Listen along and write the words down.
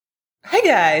Hey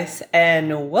guys,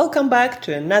 and welcome back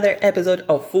to another episode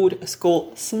of Food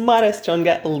School Smarter,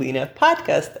 Stronger, Leaner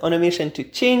podcast on a mission to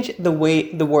change the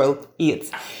way the world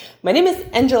eats. My name is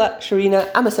Angela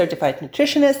Sharina. I'm a certified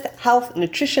nutritionist, health,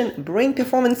 nutrition, brain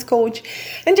performance coach,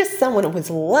 and just someone with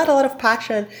a lot of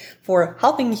passion for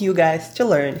helping you guys to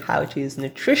learn how to use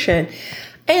nutrition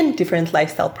and different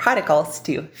lifestyle protocols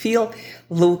to feel,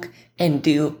 look, and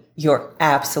do your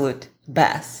absolute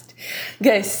best.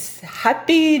 Guys,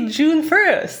 happy June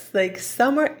 1st.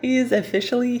 Summer is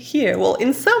officially here. Well,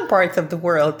 in some parts of the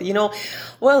world,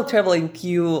 while traveling,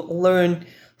 you learn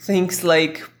things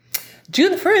like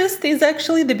June 1st is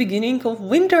actually the beginning of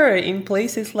winter in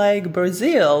places like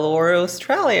Brazil or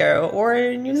Australia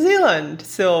or New Zealand.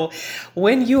 So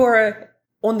when you are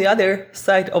on the other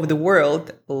side of the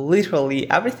world, literally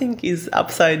everything is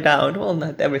upside down. Well,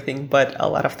 not everything, but a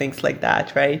lot of things like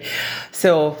that, right?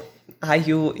 So are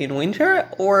you in winter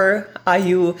or are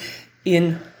you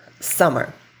in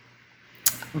summer?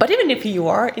 But even if you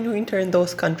are in winter in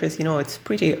those countries, it's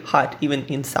pretty hot even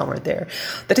in summer there.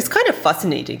 That is kind of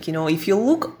fascinating. If you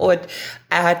look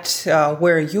at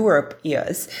where Europe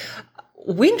is,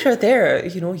 winter there,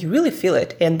 you really feel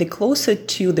it. And the closer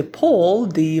to the pole,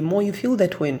 the more you feel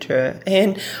that winter.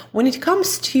 And when it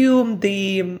comes to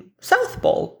the South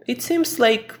Pole, it seems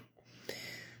like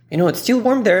it's still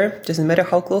warm there. Doesn't matter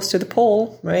how close to the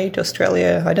pole, right?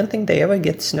 Australia, I don't think they ever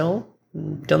get snow.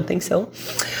 Don't think so.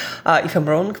 If I'm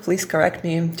wrong, please correct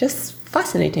me. Just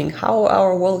fascinating how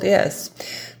our world is,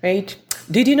 right?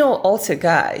 Did you know also,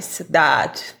 guys,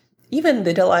 that even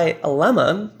the Dalai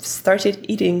Lama started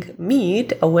eating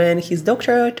meat when his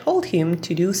doctor told him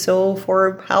to do so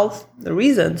for health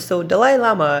reasons? So Dalai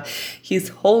Lama, His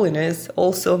Holiness,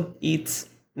 also eats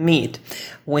meat.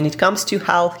 When it comes to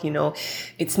health,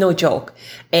 it's no joke.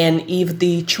 And if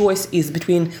the choice is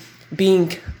between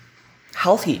being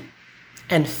healthy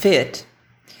and fit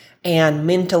and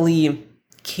mentally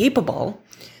capable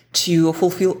to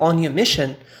fulfill on your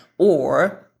mission,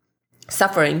 or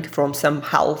suffering from some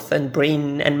health and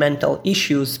brain and mental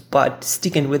issues but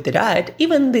sticking with the diet,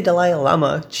 even the Dalai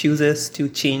Lama chooses to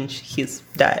change his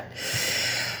diet.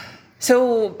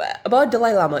 So about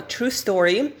Dalai Lama, true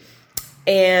story.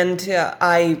 And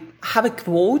I have a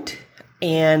quote,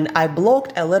 and I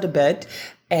blogged a little bit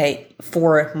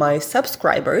for my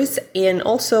subscribers. And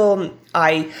also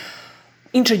I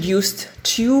introduced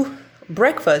two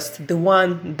breakfasts, the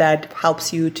one that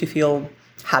helps you to feel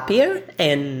happier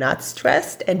and not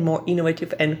stressed and more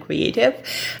innovative and creative,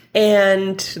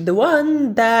 and the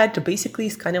one that basically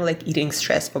is kind of like eating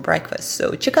stress for breakfast.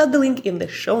 So check out the link in the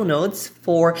show notes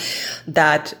for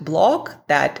that blog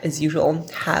that, as usual,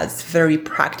 has very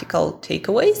practical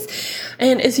takeaways.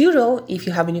 And as usual, if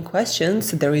you have any questions,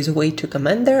 there is a way to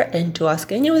comment there and to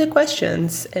ask any of the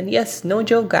questions. And yes, no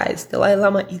joke, guys, Dalai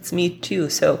Lama eats meat too,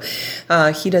 so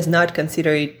he does not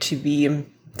consider it to be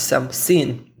some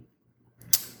sin.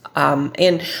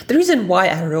 And the reason why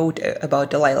I wrote about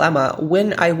Dalai Lama,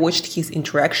 when I watched his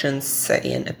interactions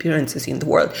and appearances in the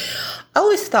world, I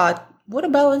always thought, what a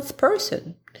balanced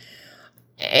person.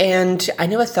 And I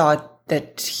never thought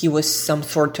that he was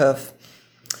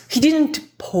he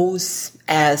didn't pose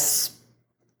as,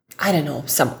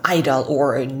 some idol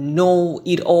or a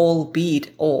know-it-all,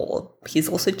 be-it-all. He's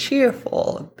also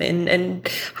cheerful and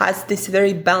has this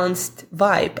very balanced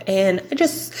vibe. And I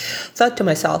just thought to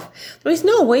myself, there is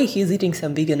no way he's eating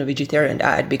some vegan or vegetarian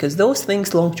diet, because those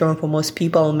things long-term for most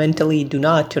people mentally do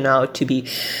not turn out to be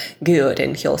good.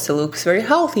 And he also looks very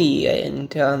healthy,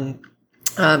 and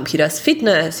he does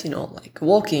fitness, like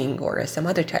walking or some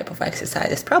other type of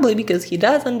exercise, probably because he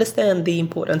does understand the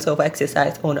importance of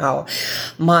exercise on our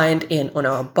mind and on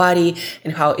our body,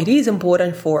 and how it is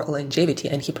important for longevity.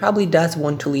 And he probably does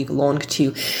want to live long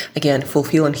to, again,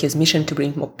 fulfill on his mission to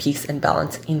bring more peace and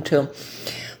balance into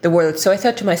the world. So I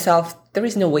thought to myself, there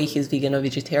is no way he's vegan or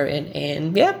vegetarian.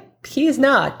 And yeah, he is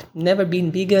not. Never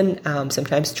been vegan.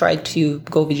 Sometimes tried to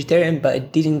go vegetarian,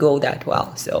 but didn't go that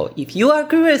well. So if you are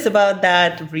curious about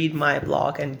that, read my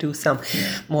blog and do some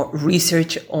more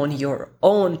research on your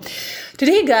own.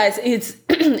 Today, guys, it's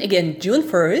again June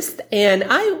 1st, and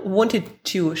I wanted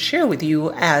to share with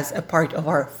you, as a part of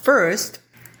our first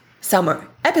summer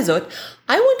episode,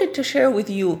 I wanted to share with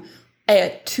you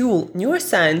a tool,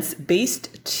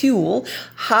 neuroscience-based tool,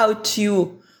 how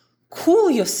to cool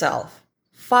yourself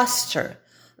faster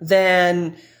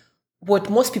than what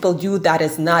most people do that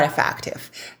is not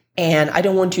effective. And I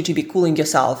don't want you to be cooling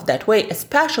yourself that way,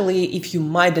 especially if you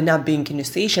might end up being in a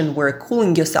situation where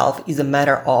cooling yourself is a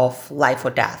matter of life or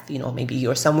death. Maybe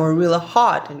you're somewhere really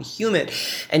hot and humid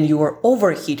and you are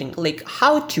overheating, like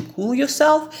how to cool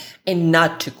yourself and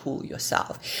not to cool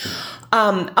yourself.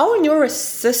 Our nervous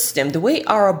system, the way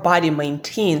our body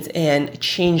maintains and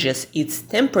changes its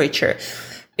temperature,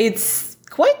 it's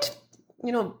quite,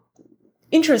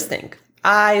 interesting.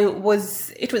 It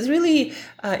was really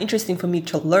interesting for me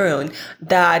to learn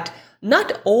that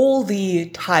not all the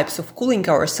types of cooling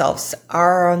ourselves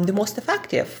are the most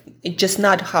effective. It's just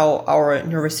not how our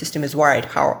nervous system is wired,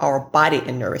 how our body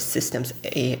and nervous systems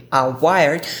are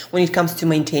wired when it comes to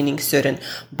maintaining certain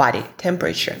body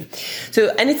temperature.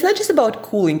 And it's not just about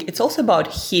cooling, it's also about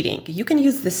heating. You can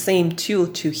use the same tool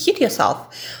to heat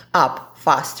yourself up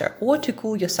faster or to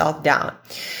cool yourself down.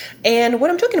 And what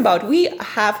I'm talking about, we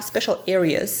have special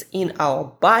areas in our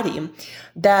body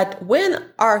that when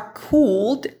are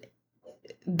cooled,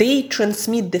 they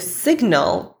transmit the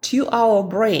signal to our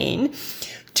brain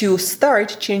to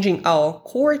start changing our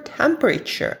core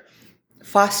temperature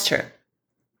faster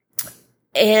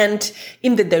and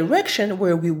in the direction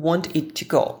where we want it to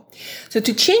go. So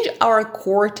to change our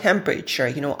core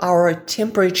temperature, our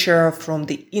temperature from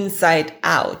the inside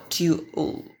out,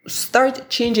 to start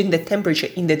changing the temperature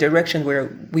in the direction where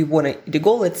we want to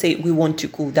go. Let's say we want to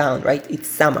cool down, right? It's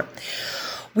summer.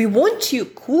 We want to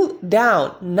cool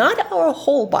down, not our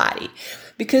whole body,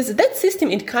 because that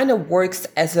system, it kind of works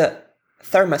as a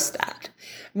thermostat,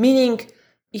 meaning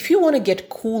if you want to get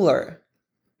cooler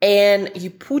and you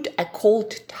put a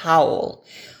cold towel,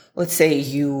 let's say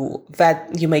you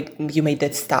made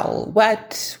that towel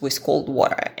wet with cold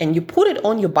water and you put it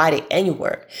on your body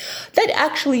anywhere, that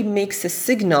actually makes a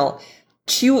signal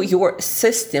to your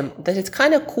system that it's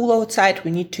kind of cool outside,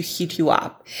 we need to heat you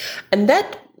up. And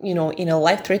that, in a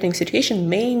life-threatening situation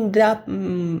may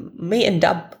end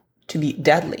up to be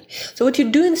deadly. So what you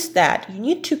do instead, you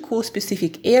need to cool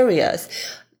specific areas.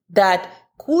 That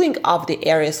cooling of the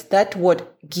areas, that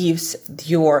what gives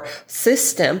your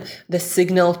system the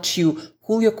signal to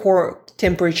cool your core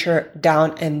temperature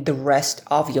down and the rest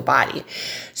of your body.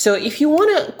 So if you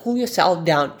want to cool yourself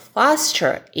down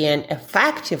faster and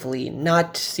effectively,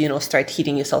 not, start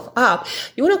heating yourself up,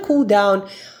 you want to cool down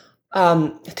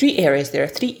three areas. There are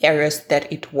three areas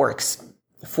that it works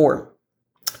for: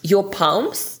 your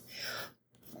palms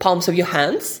of your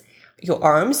hands, your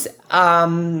arms,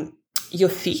 your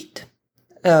feet,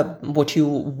 what you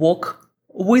walk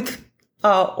with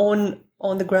on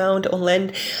the ground, on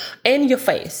land, and your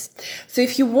face. So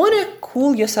if you want to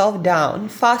cool yourself down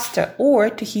faster or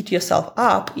to heat yourself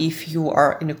up if you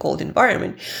are in a cold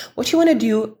environment, what you want to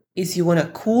do is you want to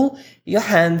cool your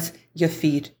hands, your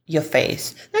feet, your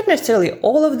face. Not necessarily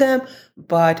all of them,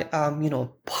 but,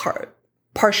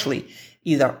 partially,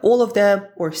 either all of them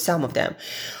or some of them.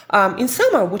 In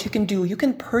summer, what you can do, you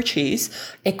can purchase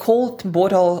a cold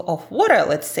bottle of water,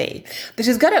 let's say.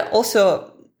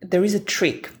 There is a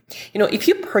trick. If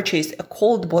you purchase a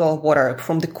cold bottle of water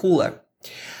from the cooler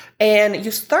and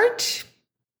you start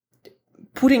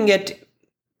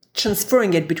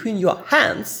transferring it between your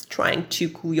hands, trying to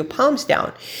cool your palms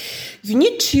down, you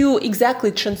need to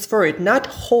exactly transfer it, not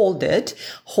hold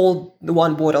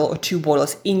one bottle or two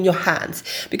bottles in your hands.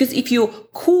 Because if you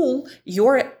cool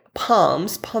your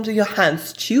palms of your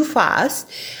hands too fast,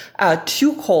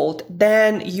 too cold,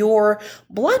 then your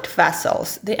blood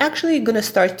vessels, they're actually going to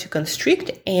start to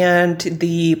constrict and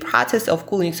the process of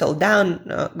cooling yourself down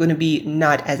going to be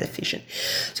not as efficient.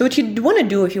 So what you want to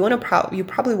do, if you want to, you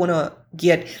probably want to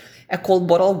get a cold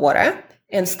bottle of water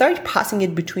and start passing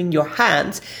it between your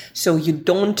hands so you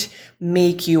don't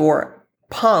make your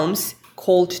palms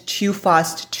cold too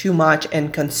fast, too much,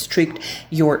 and constrict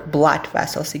your blood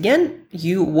vessels. Again,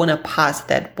 you want to pass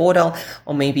that bottle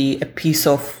or maybe a piece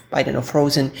of,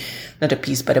 frozen, not a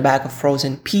piece, but a bag of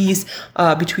frozen peas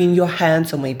between your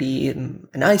hands, or maybe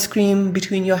an ice cream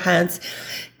between your hands.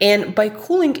 And by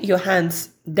cooling your hands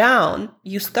down,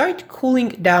 you start cooling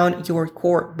down your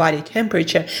core body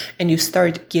temperature and you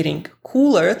start getting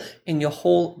cooler in your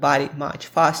whole body much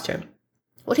faster.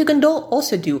 What you can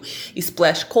also do is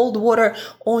splash cold water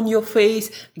on your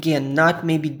face. Again, not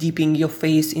maybe dipping your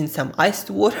face in some iced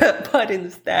water, but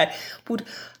instead put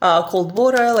cold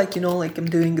water, like I'm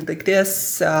doing like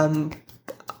this.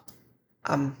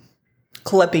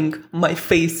 Clapping my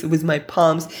face with my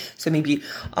palms. So maybe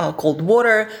cold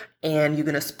water, and you're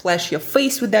going to splash your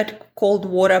face with that cold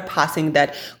water, passing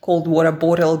that cold water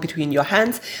bottle between your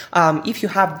hands. If you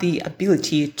have the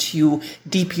ability to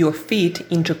dip your feet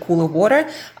into cooler water,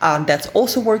 that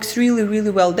also works really,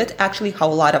 really well. That's actually how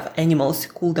a lot of animals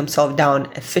cool themselves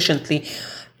down efficiently.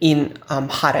 in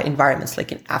hotter environments,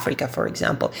 like in Africa, for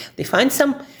example. They find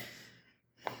some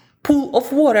pool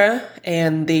of water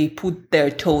and they put their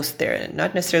toes there,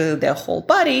 not necessarily their whole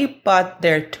body, but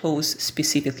their toes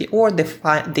specifically, or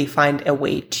they find a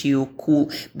way to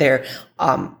cool their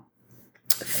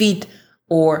feet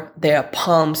or their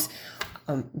palms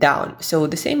down. So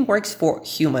the same works for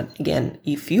human. Again,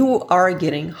 if you are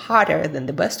getting hotter, then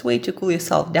the best way to cool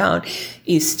yourself down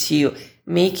is to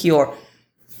make your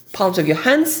palms of your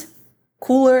hands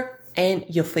cooler and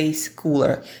your face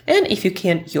cooler. And if you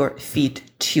can, your feet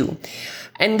too.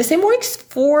 And the same works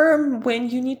for when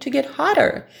you need to get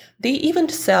hotter. They even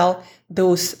sell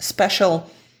those special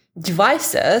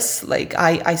devices. Like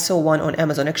I saw one on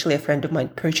Amazon. Actually, a friend of mine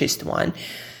purchased one.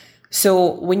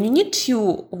 So when you need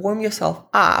to warm yourself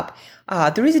up,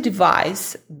 there is a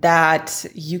device that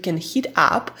you can heat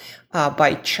up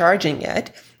by charging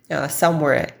it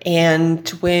somewhere. And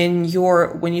when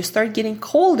you start getting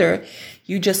colder,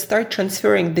 you just start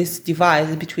transferring this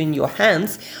device between your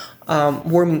hands,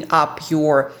 warming up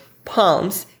your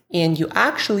palms, and you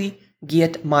actually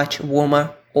get much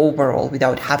warmer overall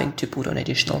without having to put on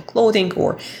additional clothing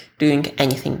or doing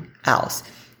anything else.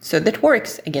 So that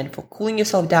works, again, for cooling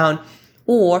yourself down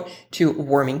or to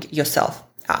warming yourself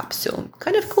up. So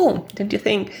kind of cool, don't you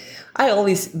think? I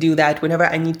always do that whenever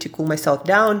I need to cool myself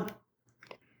down.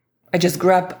 I just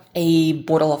grab a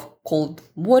bottle of cold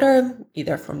water,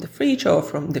 either from the fridge or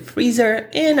from the freezer,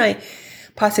 and I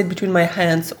pass it between my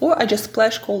hands, or I just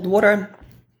splash cold water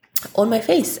on my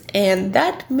face. And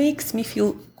that makes me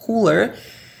feel cooler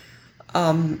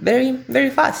very, very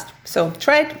fast. So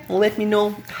try it, let me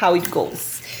know how it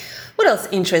goes. What else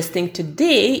interesting?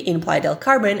 Today in Playa del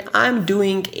Carmen, I'm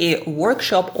doing a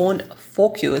workshop on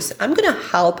focus. I'm going to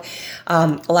help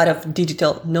a lot of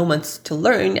digital nomads to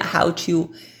learn how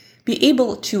to be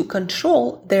able to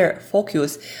control their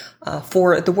focus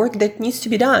for the work that needs to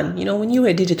be done. You know, when you're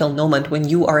a digital nomad, when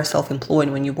you are self-employed,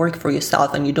 when you work for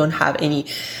yourself and you don't have any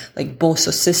like boss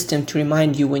or system to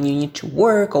remind you when you need to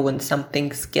work or when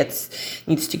something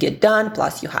needs to get done,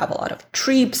 plus you have a lot of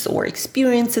trips or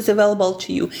experiences available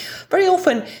to you, very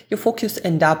often your focus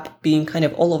end up being kind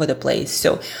of all over the place.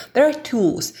 So there are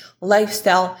tools,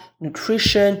 lifestyle,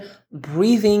 nutrition,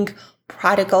 breathing,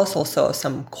 protocols, also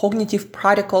some cognitive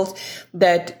protocols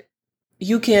that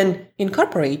you can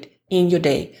incorporate in your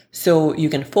day. So you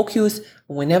can focus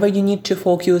whenever you need to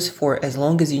focus for as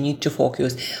long as you need to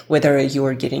focus, whether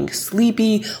you're getting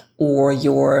sleepy or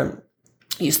you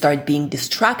start being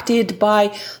distracted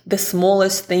by the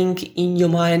smallest thing in your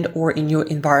mind or in your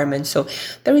environment. So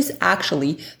there is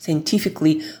actually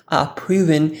scientifically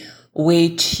proven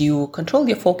way to control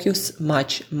your focus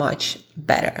much, much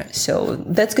better. So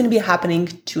that's going to be happening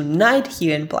tonight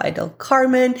here in Playa del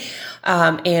Carmen.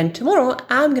 And tomorrow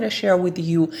I'm going to share with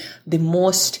you the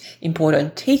most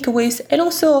important takeaways and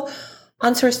also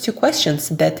answers to questions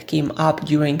that came up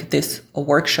during this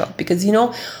workshop. Because, you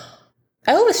know,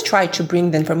 I always try to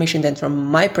bring the information that from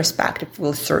my perspective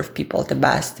will serve people the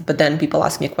best. But then people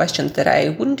ask me questions that I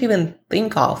wouldn't even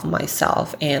think of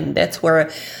myself. And that's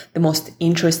where the most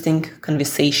interesting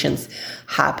conversations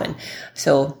happen.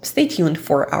 So stay tuned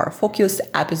for our focus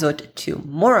episode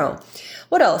tomorrow.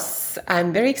 What else?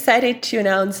 I'm very excited to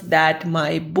announce that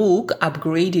my book,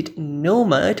 Upgraded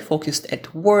Nomad, Focused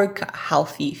at Work,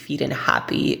 Healthy, Fit, and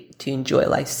Happy to Enjoy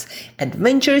Life's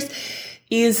Adventures,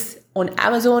 is on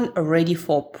Amazon, ready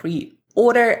for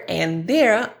pre-order. And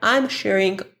there I'm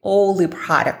sharing all the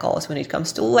protocols when it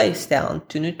comes to lifestyle,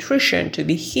 to nutrition, to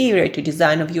behavior, to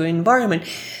design of your environment,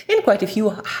 and quite a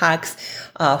few hacks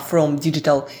from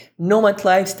digital nomad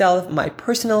lifestyle, my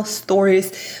personal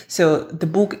stories. So the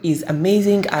book is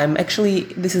amazing.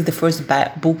 This is the first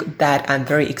book that I'm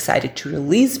very excited to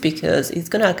release because it's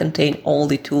going to contain all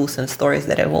the tools and stories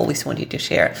that I've always wanted to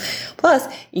share. Plus,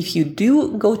 if you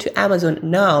do go to Amazon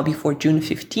now before June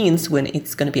 15th, when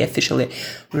it's going to be officially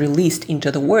released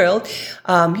into the world,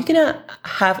 you're going to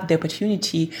have the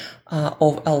opportunity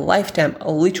of a lifetime,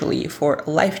 literally for a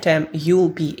lifetime, you'll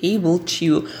be able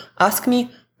to ask me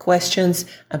questions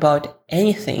about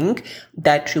anything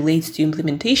that relates to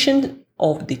implementation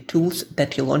of the tools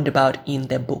that you learned about in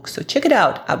the book. So check it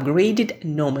out, Upgraded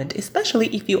Nomad, especially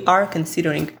if you are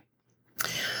considering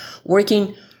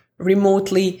working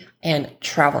remotely and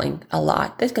traveling a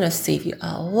lot. That's going to save you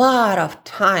a lot of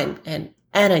time and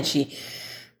energy.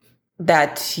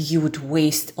 that you would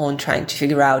waste on trying to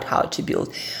figure out how to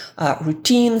build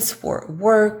routines for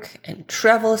work and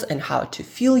travels, and how to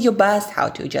feel your best, how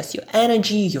to adjust your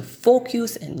energy, your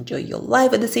focus, and enjoy your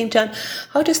life at the same time,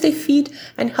 how to stay fit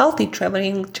and healthy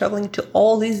traveling to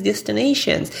all these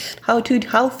destinations, how to eat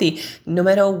healthy no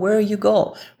matter where you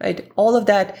go, right? All of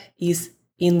that is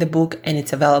in the book, and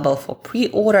it's available for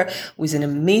pre-order with an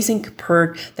amazing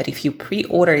perk that if you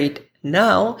pre-order it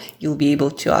now, you'll be able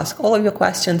to ask all of your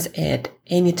questions at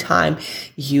any time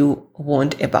you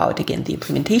want about, again, the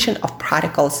implementation of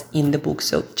protocols in the book.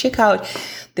 So check out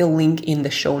the link in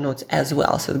the show notes as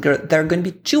well. So there are going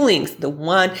to be two links. The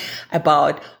one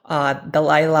about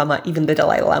Dalai Lama, even the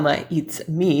Dalai Lama eats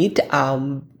meat,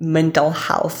 mental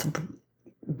health,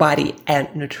 body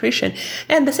and nutrition.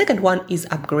 And the second one is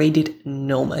Upgraded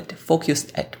Nomad,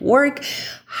 focused at work,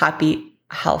 happy,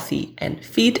 healthy and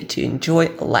fit to enjoy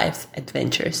life's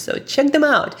adventures. So check them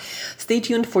out. Stay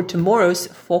tuned for tomorrow's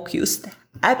focused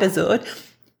episode.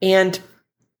 And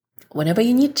whenever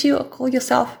you need to cool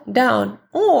yourself down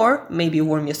or maybe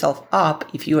warm yourself up,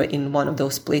 if you are in one of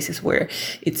those places where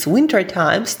it's winter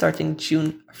time starting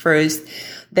June 1st,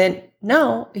 then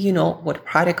now you know what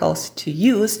protocols to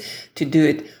use to do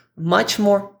it much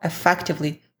more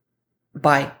effectively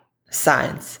by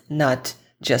science, not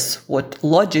just what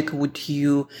logic would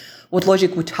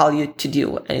tell you to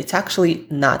do. And it's actually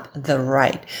not the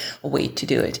right way to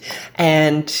do it.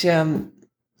 And check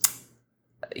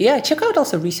out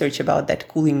also research about that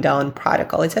cooling down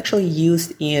protocol. It's actually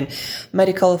used in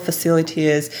medical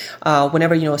facilities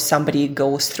whenever, somebody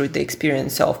goes through the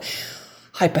experience of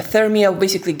hypothermia,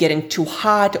 basically getting too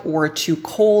hot or too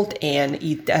cold, and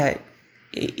it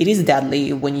is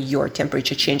deadly when your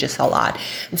temperature changes a lot.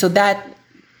 And so that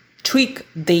trick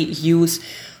they use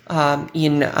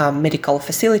in medical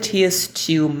facilities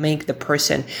to make the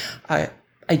person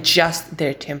adjust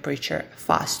their temperature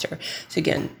faster. So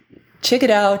again, check it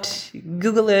out,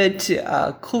 Google it,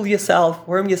 cool yourself,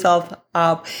 warm yourself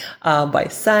up by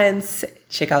science.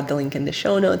 Check out the link in the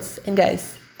show notes. And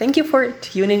guys, thank you for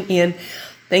tuning in.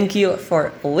 Thank you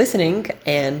for listening.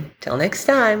 And till next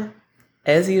time,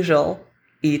 as usual,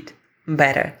 eat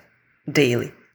better daily.